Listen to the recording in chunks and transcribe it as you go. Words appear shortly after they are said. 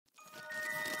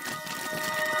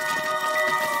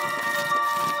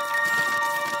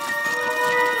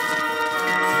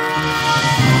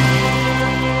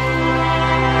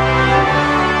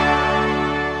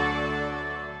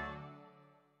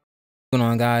What's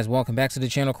going on, guys? Welcome back to the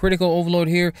channel. Critical Overlord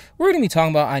here. We're going to be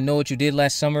talking about I Know What You Did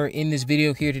Last Summer. In this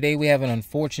video here today, we have an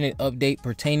unfortunate update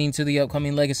pertaining to the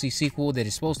upcoming Legacy sequel that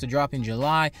is supposed to drop in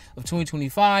July of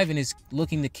 2025 and is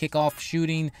looking to kick off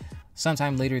shooting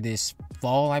sometime later this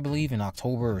fall, I believe, in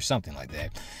October or something like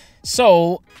that.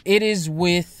 So it is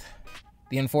with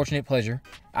the unfortunate pleasure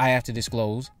I have to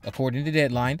disclose, according to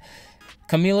Deadline,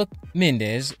 Camila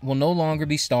Mendes will no longer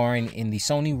be starring in the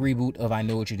Sony reboot of I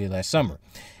Know What You Did Last Summer.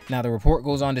 Now, the report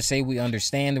goes on to say, we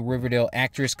understand the Riverdale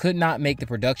actress could not make the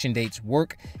production dates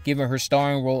work, given her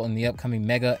starring role in the upcoming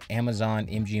mega Amazon,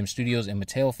 MGM Studios, and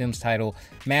Mattel Films title,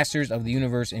 Masters of the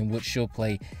Universe, in which she'll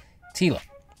play Teela.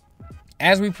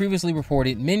 As we previously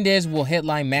reported, Mendes will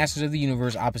headline Masters of the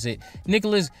Universe opposite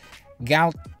Nicholas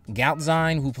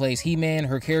Galtzine, who plays He-Man.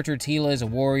 Her character Teela is a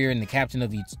warrior and the captain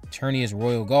of Eternia's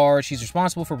Royal Guard. She's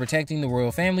responsible for protecting the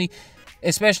royal family,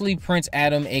 especially Prince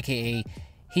Adam, aka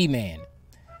He-Man.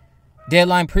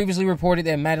 Deadline previously reported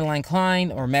that Madeline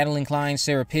Klein,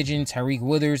 Sarah Pigeon, Tyreek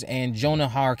Withers, and Jonah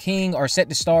Har-King are set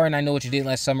to star in I Know What You Did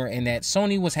Last Summer, and that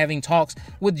Sony was having talks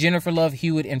with Jennifer Love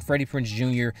Hewitt and Freddie Prinze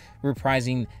Jr.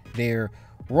 reprising their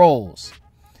roles.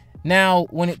 Now,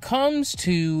 when it comes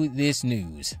to this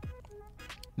news,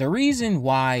 the reason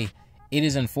why it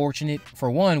is unfortunate,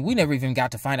 for one, we never even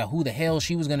got to find out who the hell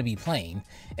she was going to be playing,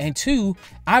 and two,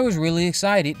 I was really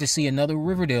excited to see another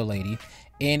Riverdale lady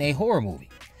in a horror movie.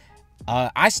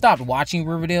 I stopped watching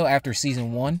Riverdale after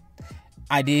season 1.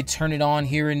 I did turn it on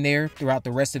here and there throughout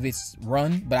the rest of its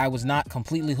run, but I was not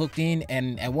completely hooked in,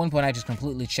 and at one point I just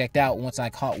completely checked out once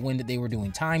I caught wind that they were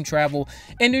doing time travel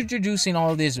and introducing all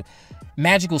of this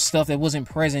magical stuff that wasn't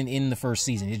present in the first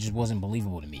season. It just wasn't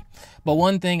believable to me. But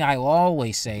one thing I will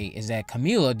always say is that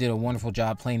Camila did a wonderful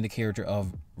job playing the character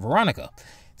of Veronica.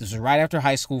 This was right after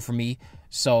high school for me,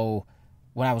 so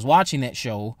when I was watching that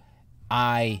show,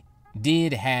 I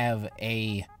did have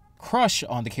a crush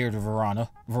on the character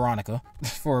Veronica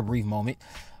for a brief moment,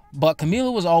 but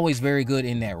Camila was always very good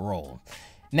in that role.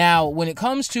 Now, when it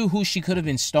comes to who she could have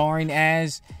been starring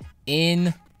as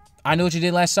in I Know What You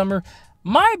Did Last Summer,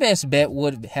 my best bet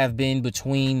would have been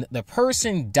between the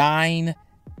person dying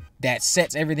that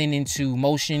sets everything into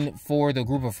motion for the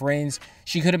group of friends.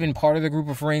 She could have been part of the group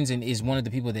of friends and is one of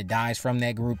the people that dies from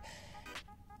that group,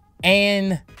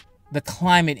 and the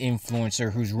climate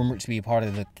influencer who's rumored to be a part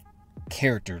of the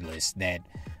character list that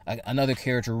another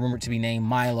character rumored to be named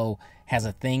Milo has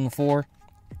a thing for.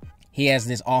 He has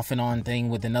this off and on thing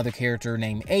with another character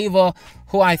named Ava,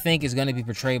 who I think is going to be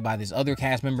portrayed by this other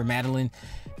cast member, Madeline.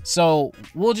 So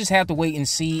we'll just have to wait and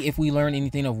see if we learn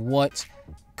anything of what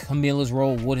Camila's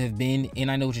role would have been in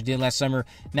I Know What You Did Last Summer.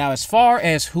 Now, as far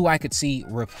as who I could see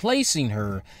replacing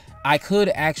her, I could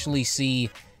actually see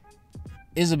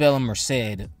Isabella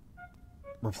Merced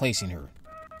replacing her.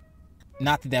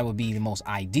 Not that that would be the most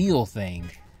ideal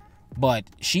thing, but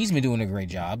she's been doing a great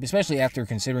job, especially after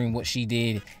considering what she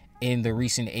did in the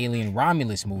recent Alien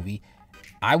Romulus movie.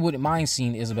 I wouldn't mind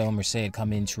seeing Isabella Merced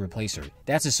come in to replace her.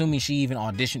 That's assuming she even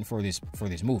auditioned for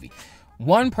this movie.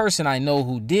 One person I know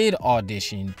who did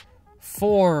audition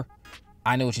for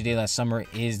I Know What You Did Last Summer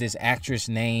is this actress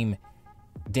named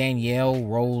Danielle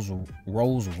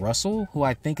Rose Russell, who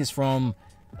I think is from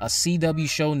a CW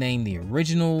show named The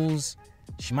Originals.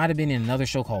 She might have been in another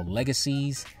show called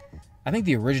Legacies. I think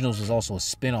The Originals was also a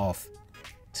spinoff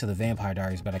to The Vampire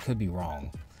Diaries, but I could be wrong.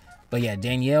 But yeah,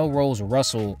 Danielle Rose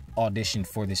Russell auditioned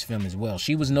for this film as well.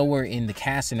 She was nowhere in the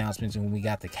cast announcements when we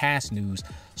got the cast news,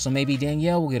 so maybe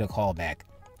Danielle will get a call back.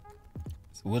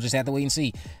 So we'll just have to wait and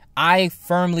see. I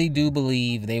firmly do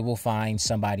believe they will find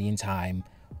somebody in time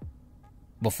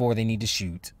before they need to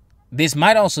shoot. This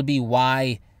might also be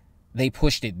why they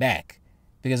pushed it back,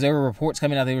 because there were reports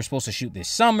coming out they were supposed to shoot this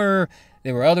summer.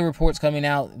 There were other reports coming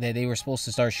out that they were supposed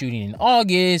to start shooting in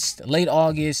August, late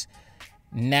August.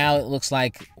 Now it looks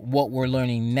like what we're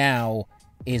learning now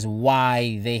is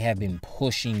why they have been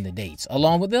pushing the dates,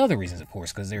 along with the other reasons, of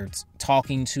course, because they're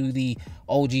talking to the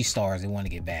OG stars they want to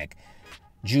get back.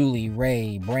 Julie,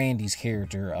 Ray, Brandy's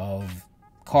character of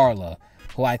Carla,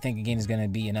 who I think, again, is going to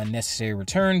be an unnecessary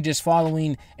return, just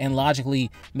following and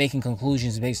logically making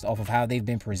conclusions based off of how they've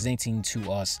been presenting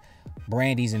to us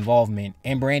Brandy's involvement,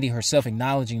 and Brandy herself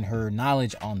acknowledging her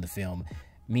knowledge on the film,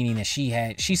 meaning that she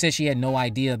said she had no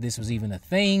idea this was even a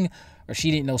thing, or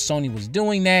she didn't know Sony was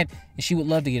doing that, and she would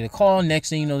love to get a call. Next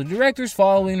thing you know, the director's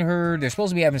following her. They're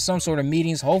supposed to be having some sort of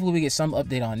meetings. Hopefully we get some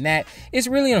update on that. It's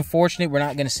really unfortunate we're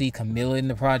not going to see Camila in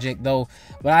the project, though,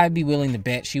 but I'd be willing to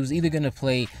bet she was either going to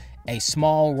play a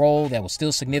small role that was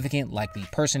still significant, like the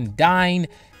person dying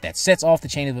that sets off the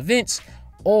chain of events,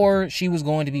 or she was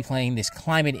going to be playing this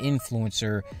climate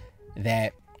influencer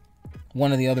that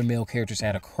one of the other male characters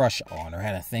had a crush on or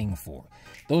had a thing for.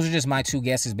 Those are just my two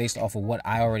guesses based off of what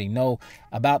I already know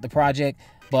about the project.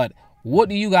 But what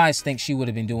do you guys think she would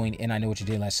have been doing in I Know What You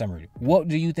Did Last Summer? What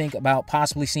do you think about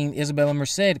possibly seeing Isabella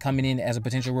Merced coming in as a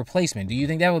potential replacement? Do you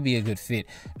think that would be a good fit?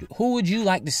 Who would you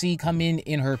like to see come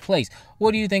in her place?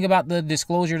 What do you think about the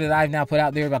disclosure that I've now put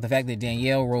out there about the fact that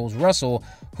Danielle Rose Russell,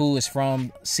 who is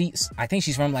from, I think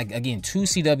she's from, like, again, 2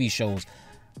 CW shows,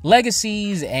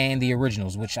 Legacies and the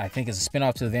Originals, which I think is a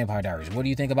spinoff to the Vampire Diaries. What do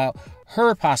you think about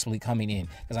her possibly coming in?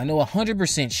 Because I know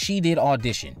 100% she did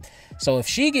audition. So if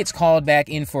she gets called back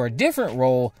in for a different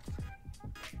role,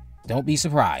 don't be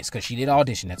surprised, because she did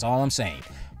audition. That's all I'm saying.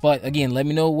 But again, let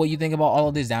me know what you think about all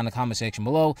of this down in the comment section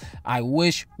below. I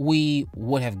wish we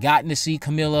would have gotten to see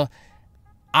Camila.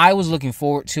 I was looking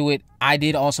forward to it. I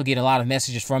did also get a lot of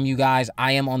messages from you guys.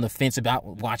 I am on the fence about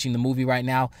watching the movie right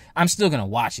now. I'm still going to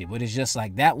watch it, but it's just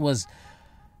like that was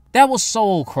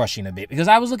soul crushing a bit, because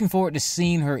I was looking forward to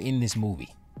seeing her in this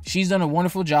movie. She's done a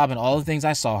wonderful job in all the things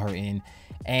I saw her in,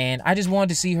 and I just wanted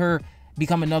to see her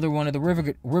become another one of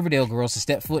the Riverdale girls to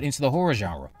step foot into the horror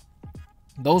genre.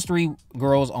 Those 3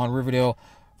 girls on Riverdale,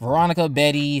 Veronica,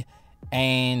 Betty,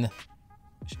 and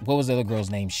what was the other girl's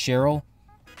name? Cheryl?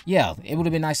 Yeah, it would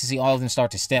have been nice to see all of them start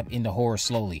to step into horror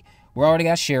slowly. We already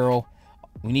got Cheryl.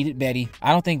 We needed Betty.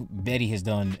 I don't think Betty has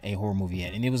done a horror movie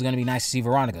yet, and it was going to be nice to see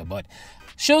Veronica, but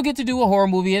she'll get to do a horror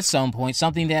movie at some point,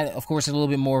 something that, of course, is a little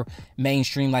bit more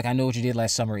mainstream, like I Know What You Did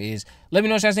Last Summer is. Let me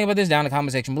know what you guys think about this down in the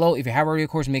comment section below. If you have already, of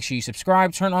course, make sure you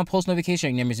subscribe, turn on post notifications so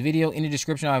you never miss a video. In the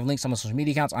description, I have links on my social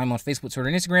media accounts. I'm on Facebook, Twitter,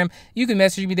 and Instagram. You can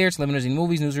message me there to let me know any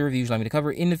movies, news, or reviews you'd like me to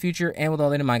cover in the future. And with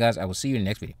all that in mind, guys, I will see you in the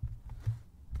next video.